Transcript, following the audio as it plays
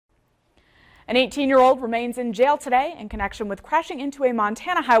An 18-year-old remains in jail today in connection with crashing into a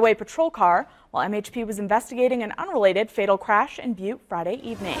Montana Highway Patrol car while MHP was investigating an unrelated fatal crash in Butte Friday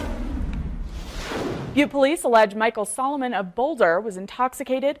evening. Butte police allege Michael Solomon of Boulder was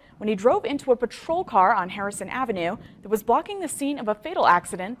intoxicated when he drove into a patrol car on Harrison Avenue that was blocking the scene of a fatal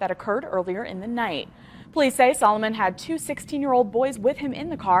accident that occurred earlier in the night. Police say Solomon had two 16-year-old boys with him in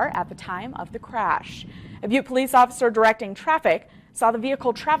the car at the time of the crash. A Butte police officer directing traffic saw the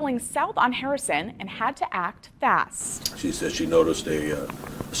vehicle traveling south on Harrison and had to act fast. She said she noticed a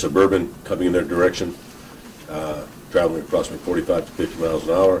Suburban coming in their direction, traveling approximately 45 to 50 miles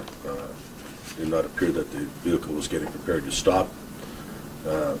an hour. Did not appear that the vehicle was getting prepared to stop.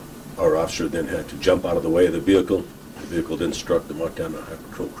 Our officer then had to jump out of the way of the vehicle. The vehicle then struck the Montana Highway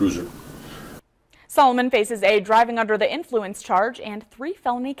Patrol cruiser. Solomon faces a driving under the influence charge and 3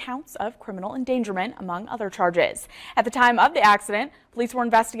 felony counts of criminal endangerment, among other charges. At the time of the accident, police were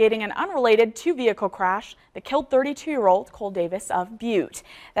investigating an unrelated 2-vehicle crash that killed 32-year-old Cole Davis of Butte.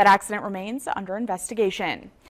 That accident remains under investigation.